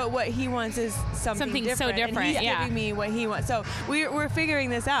 Yeah. But what he wants is something so different. different, And he's yeah. giving me what he wants. So we're figuring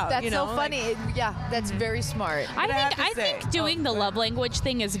this out. That's you know? so funny. That's very smart. I think doing the love language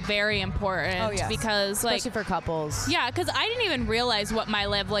thing is very important. Oh, yes. Because like Especially for couples. Yeah, because I didn't even realize what my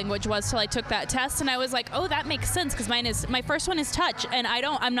love language was till I took that test, and I was like, oh, that makes sense because my first one is touch, and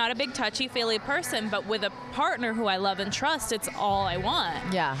I'm not a big touchy-feely person, but with a partner who I love and trust, it's all I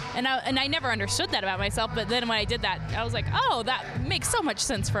want. Yeah. And I never understood that about myself, but then when I did that, I was like, oh, that makes so much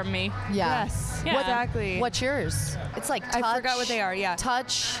sense for me. Yeah. Yes. Yeah. Exactly. What's yours? It's like touch. I forgot what they are. Yeah.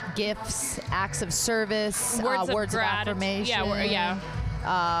 Touch, gifts, acts of service, words of gratitude. affirmation.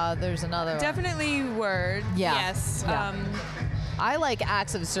 There's another one. Definitely words. Yeah. Yes. Yeah. I like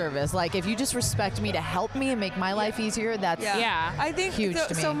acts of service. Like if you just respect me to help me and make my life easier, that's I think huge so,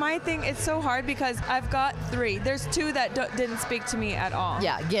 to me. so my thing, it's so hard because I've got 3. There's 2 that didn't speak to me at all.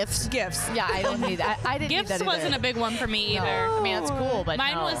 Yeah, gifts. Yeah, I don't need that. I didn't need Gifts that either. wasn't a big one for me either. I mean, that's cool, but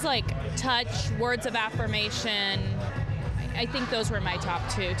mine no. was like touch, words of affirmation. I think those were my top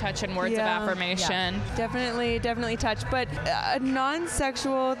 2, touch and words of affirmation. Yeah. Definitely touch. But a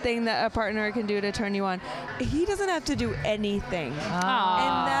non-sexual thing that a partner can do to turn you on, he doesn't have to do anything.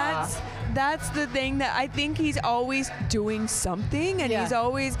 And that's the thing that I think he's always doing something, and he's very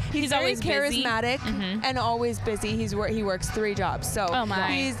always busy. charismatic and always busy. He works 3 jobs, so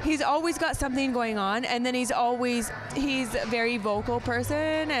he's always got something going on, and then he's a very vocal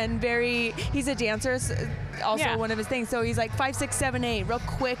person and he's a dancer. Also one of his things. So he's like 5, 6, 7, 8, real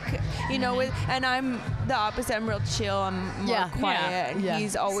quick, you know. And I'm the opposite. I'm real chill. I'm more quiet. And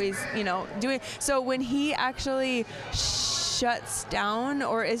he's always, you know, doing. So when he actually shuts down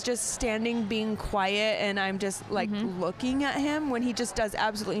or is just standing being quiet, and I'm just like looking at him when he just does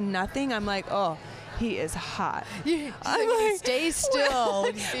absolutely nothing, I'm like, oh, he is hot. I'm like, stay still.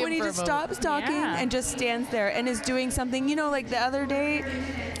 When he just stops talking and just stands there and is doing something, you know, like the other day,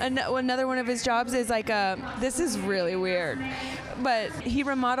 another one of his jobs is like this is really weird, but he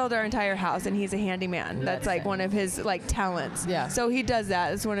remodeled our entire house, and he's a handyman. That's like one of his like talents. Yeah. So he does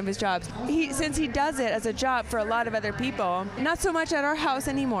that as one of his jobs. Since he does it as a job for a lot of other people, not so much at our house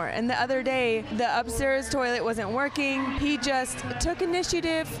anymore. And the other day, the upstairs toilet wasn't working. He just took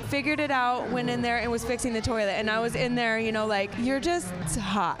initiative, figured it out, went in there and was fixing the toilet. And I was in there, you know, like, you're just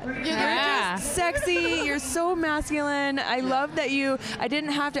hot. You're just sexy. You're so masculine. I love that I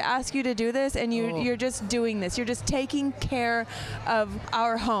didn't have to ask you to do this, and you're just doing this. You're just taking care of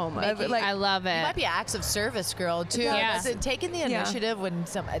our home. I love it. You might be acts of service, girl, too. Yeah. Taking the initiative when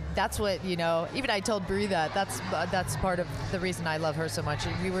that's what, you know, even I told Brie that's part of the reason I love her so much.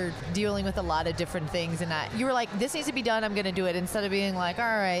 We were dealing with a lot of different things, and you were like, this needs to be done, I'm going to do it, instead of being like, all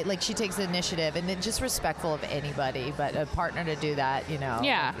right, like she takes the initiative, and then just respectful of anybody, but a partner to do that, you know.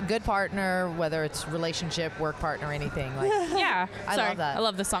 Yeah. A good partner, whether it's relationship, work partner, anything. Like, yeah. I love that. I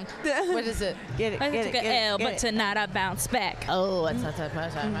love the song. What is it? Get it, I get took it, an L, get but it. tonight I bounce back. Oh, that's not that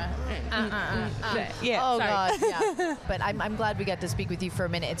much. Yeah. Oh, sorry. God. Yeah. But I'm glad we got to speak with you for a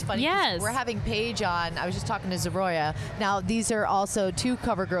minute. It's funny. 'cause Yes. We're having Paige on. I was just talking to Zoroya. Now, these are also 2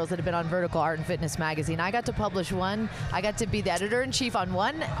 cover girls that have been on Vertical Art and Fitness magazine. I got to publish one. I got to be the editor-in-chief on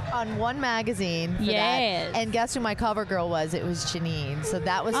one magazine for that. And guess who my cover girl was? It was Janine. So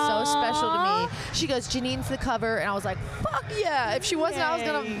that was so special to me. She goes, Janine's the cover. And I was like, fuck yeah. If she wasn't, I was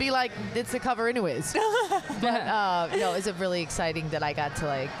going to be like, it's the cover anyways. But no, it's really exciting that I got to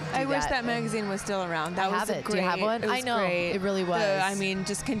like do I wish that magazine was still around. That was it. great. Do you have one? It was I know. great. It really was. I mean,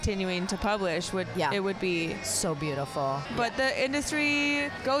 just continuing to publish would be so beautiful. But the industry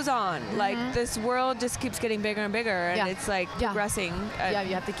goes on. Like this world just keeps getting bigger and bigger, and it's like progressing. Yeah,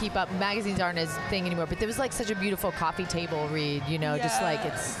 you have to keep up. Magazines aren't as thing anymore. But there was like such a beautiful coffee table read, you know, just like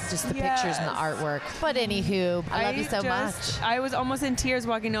it's just the pictures and the artwork. But anywho, I love you so much. I was almost in tears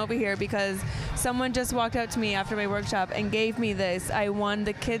walking over here because someone just walked up to me after my workshop and gave me this. I won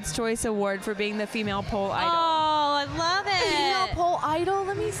the Kids' Choice Award for being the female pole idol. Oh, I love it. Female pole idol?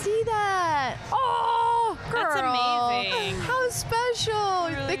 Let me see that. Oh, girl. That's amazing. How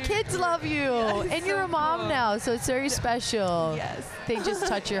special. The kids love you. And you're a mom now, so it's very special. Yes. They just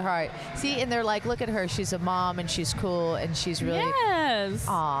touch your heart. See, and they're like, look at her. She's a mom, and she's cool, and she's really... Yes.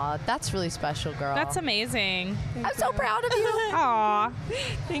 Aw, that's really special, girl. That's amazing. I'm so proud of you. Aw.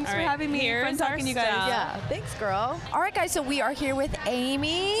 Thanks All for right, having me. here's Fun talking our to you guys. stuff. Yeah, thanks, girl. All right, guys, so we are here with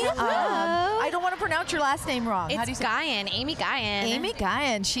Amy. I don't want to pronounce your last name wrong. How do you say Guyan, Amy Guyan. Amy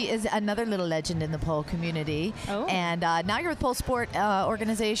Guyan. She is another little legend in the pole community. Oh. And now you're with Pole Sports. Sport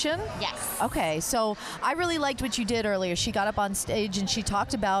organization? Yes. Okay, so I really liked what you did earlier. She got up on stage and she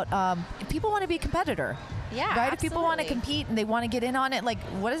talked about if people want to be a competitor. Yeah, right? If people want to absolutely. compete and they want to get in on it, like,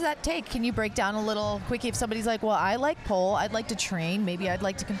 what does that take? Can you break down a little quickie if somebody's like, well, I like pole, I'd like to train, maybe I'd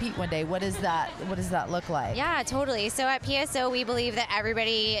like to compete one day. What does that look like? Yeah, totally. So at PSO, we believe that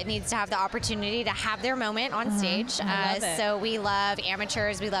everybody needs to have the opportunity to have their moment on stage. I love it. So we love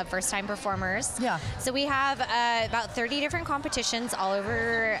amateurs, we love first-time performers. Yeah. So we have about 30 different competitions all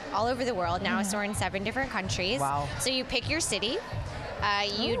over the world now. So we're in 7 different countries. Wow. So you pick your city.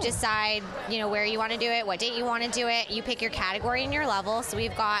 You decide, where you want to do it, what date you want to do it. You pick your category and your level. So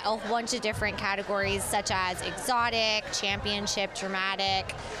we've got a bunch of different categories such as exotic, championship,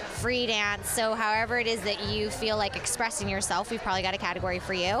 dramatic, free dance. So however it is that you feel like expressing yourself, we've probably got a category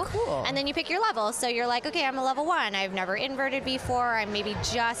for you. Cool. And then you pick your level. So you're like, okay, I'm a level 1. I've never inverted before. I'm maybe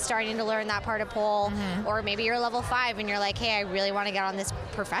just starting to learn that part of pole. Or maybe you're level 5 and you're like, hey, I really want to get on this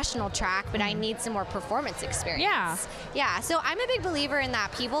professional track, but I need some more performance experience. Yeah. Yeah. So I'm a big believer in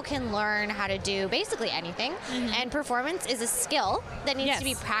that people can learn how to do basically anything. And performance is a skill that needs to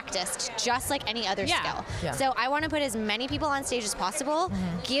be practiced just like any other skill. Yeah. So I want to put as many people on stage as possible,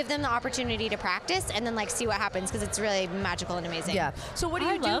 give them the opportunity to practice, and then see what happens, because it's really magical and amazing. Yeah. So what do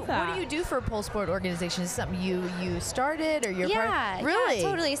you do? What do you do for a pole sport organization? Is it something you started or you're part? Really? Yeah,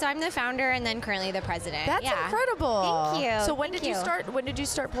 totally. So I'm the founder and then currently the president. That's incredible. Thank you. So when Thank did you you. start? When did you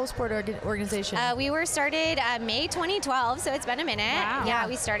start pole sport organization? We were started May 2012, so it's been a minute. Wow. Yeah,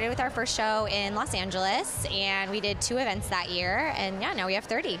 we started with our first show in Los Angeles, and we did 2 events that year, and now we have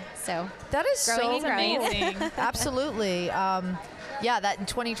 30. So that is growing so and growing. amazing. Absolutely. Yeah, that in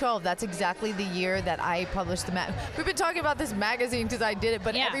 2012, that's exactly the year that I published the We've been talking about this magazine because I did it,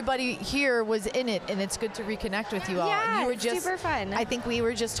 but everybody here was in it, and it's good to reconnect with you all. Yeah, And you were it's just super fun. I think we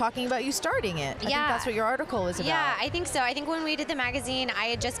were just talking about you starting it. I think that's what your article is about. Yeah, I think so. I think when we did the magazine, I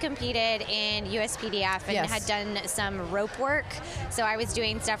had just competed in USPDF and had done some rope work. So I was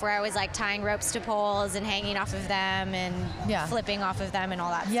doing stuff where I was like tying ropes to poles and hanging off of them and flipping off of them and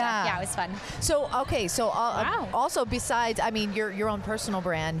all that stuff. Yeah, it was fun. So, okay, so also besides, I mean, your own personal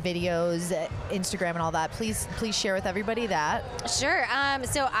brand, videos, Instagram and all that, please share with everybody that. Sure.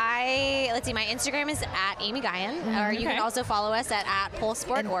 So let's see, my Instagram is at Amy Guyon, or you can also follow us at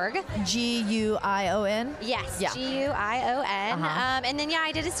polesportorg. Guion? Yes, Yeah. Guion. And then,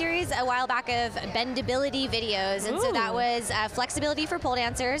 I did a series a while back of bendability videos. And so that was flexibility for pole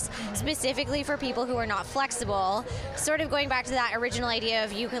dancers, specifically for people who are not flexible. Sort of going back to that original idea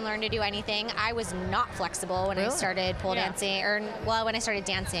of you can learn to do anything. I was not flexible when I started pole dancing, when I started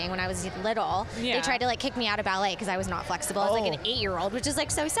dancing when I was little. They tried to kick me out of ballet because I was not flexible. I was like an 8-year-old, which is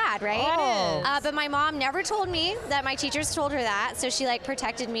so sad, right? But my mom never told me that. My teachers told her that, so she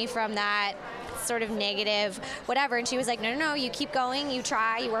protected me from that sort of negative whatever, and she was like, no, you keep going, you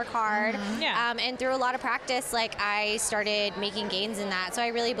try, you work hard. And through a lot of practice, I started making gains in that. So I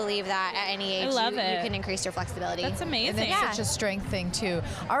really believe that at any age you can increase your flexibility. That's amazing. And that's such a strength thing too.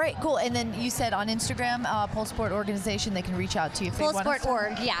 All right, cool. And then you said on Instagram, Pole Sport Organization, they can reach out to you if they want to.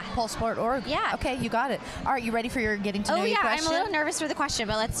 Polesportorg, yeah. Polesportorg. Yeah. Okay, you got it. All right, you ready for your getting to know you question? I'm a little nervous for the question,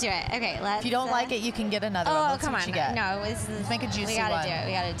 but let's do it. Okay, let's. If you don't like it, you can get another one. Let's come see what on. you get. No, this is. Make a juicy We gotta one. do it.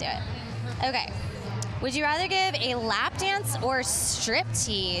 We gotta do it. Okay. Would you rather give a lap dance or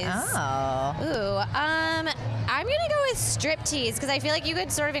striptease? Oh. Ooh. I'm gonna go with striptease because I feel like you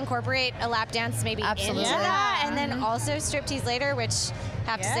could sort of incorporate a lap dance maybe into that, and then also striptease later, which I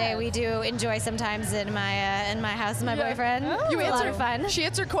have to say we do enjoy sometimes in my house with my boyfriend. You It's a lot answer of fun. She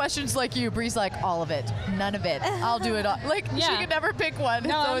answered questions like you. Bree's like, all of it, none of it. I'll do it all. She could never pick one. No,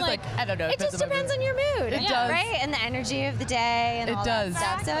 it's I'm always like, I don't know. It just depends on your mood. It does. Right? And the energy of the day and all that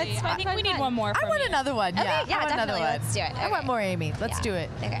stuff. So it's fun, I think we need one more. I want another one. Okay, Yeah, I want another definitely. one. Let's do it. I want more Amy. Let's do it.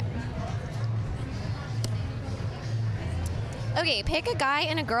 Okay. Okay, pick a guy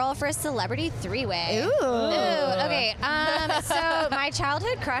and a girl for a celebrity 3-way. Ooh. Okay. So my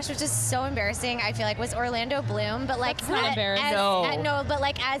childhood crush, which is so embarrassing, I feel like, was Orlando Bloom, but That's not embarrassing. no, but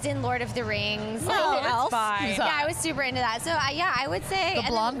as in Lord of the Rings. No, like that's Elf. fine. Yeah, I was super into that. So I would say The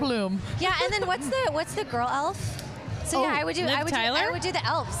blonde Bloom. Yeah, and then what's the girl elf? So I would do Liv Tyler? I would do the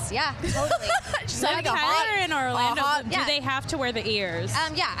elves. Yeah, totally. Liv Tyler and Orlando. Do yeah. they have to wear the ears?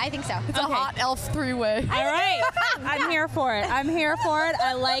 Yeah, I think so. It's a hot elf 3-way. All right. I'm here for it.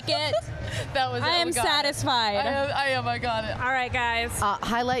 I like it. That was. I am satisfied. I am. I got it. All right, guys.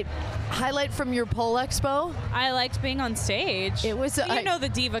 Highlight from your pole expo. I liked being on stage. It was. You know the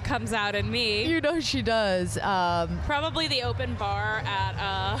diva comes out in me. You know she does. Probably the open bar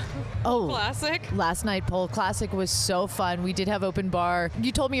at Classic. Last night Pole Classic was so fun. We did have open bar.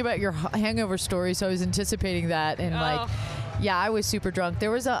 You told me about your hangover story, so I was anticipating that and Yeah, I was super drunk.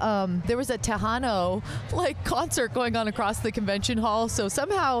 There was a Tejano like concert going on across the convention hall. So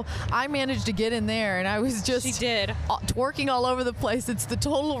somehow I managed to get in there, and I was just twerking all over the place. It's the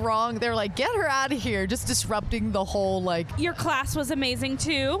total wrong. They're like, get her out of here, just disrupting the whole like. Your class was amazing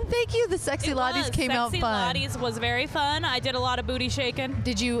too. Thank you. The Sexy Lotties came out fun. Sexy Lotties was very fun. I did a lot of booty shaking.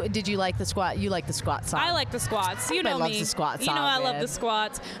 Did you like the squat? You like the squat song? I like the squats. You know me. Loves the squat song. You know I love man. the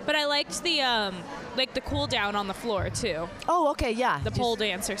squats, but I liked the cool down on the floor too. Oh, okay, yeah. The pole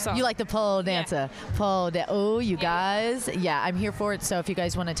dancer song. You like the pole dancer. Oh, you guys. Yeah, I'm here for it. So if you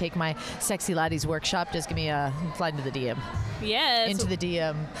guys want to take my Sexy Lotties workshop, just give me a slide into the DM. Yes. Into the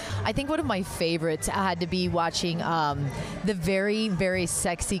DM. I think one of my favorites had to be watching the very, very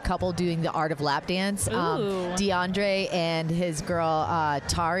sexy couple doing the art of lap dance. DeAndre and his girl,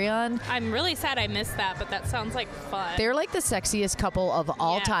 Tarion. I'm really sad I missed that, but that sounds like fun. They're like the sexiest couple of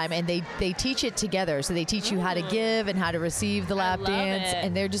all time, and they teach it together. So they teach you how to give and how to receive the lap dance,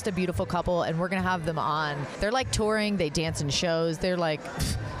 and they're just a beautiful couple, and we're going to have them on. They're like touring. They dance in shows. They're like...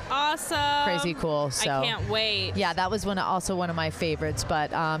 awesome. Crazy cool. So I can't wait. Yeah, that was also one of my favorites,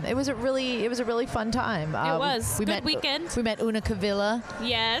 but it was a really fun time. It was. Good weekend. We met Una Kavilla.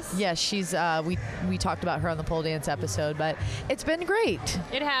 Yes. Yes, she's we talked about her on the pole dance episode, but it's been great.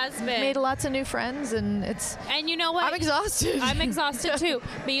 It has been. Made lots of new friends, and it's. And you know what? I'm exhausted. I'm exhausted too.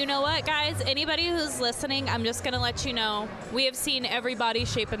 But you know what, guys? Anybody who's listening, I'm just gonna let you know we have seen every body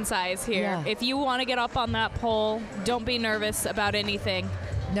shape and size here. Yeah. If you want to get up on that pole, don't be nervous about anything.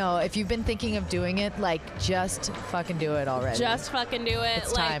 No, if you've been thinking of doing it, like, just fucking do it already. Just fucking do it.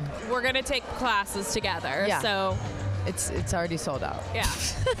 It's like, time. We're gonna take classes together. Yeah. So it's already sold out. Yeah.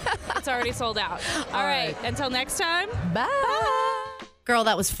 It's already sold out. All right. Until next time. Bye. Girl,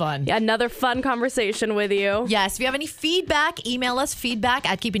 that was fun. Another fun conversation with you. Yes. If you have any feedback, email us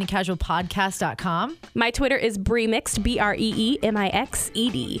feedback@keepingitcasualpodcast.com. My Twitter is Breemixed,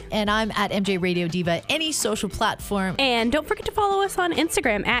 BREEMIXED. And I'm at MJ Radio Diva, any social platform. And don't forget to follow us on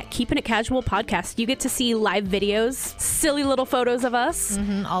Instagram at Keeping It Casual Podcast. You get to see live videos, silly little photos of us.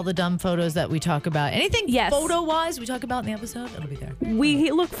 Mm-hmm, all the dumb photos that we talk about. Anything photo-wise we talk about in the episode, it'll be there. We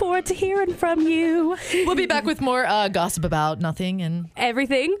look forward to hearing from you. We'll be back with more gossip about nothing and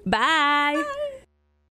everything. Bye.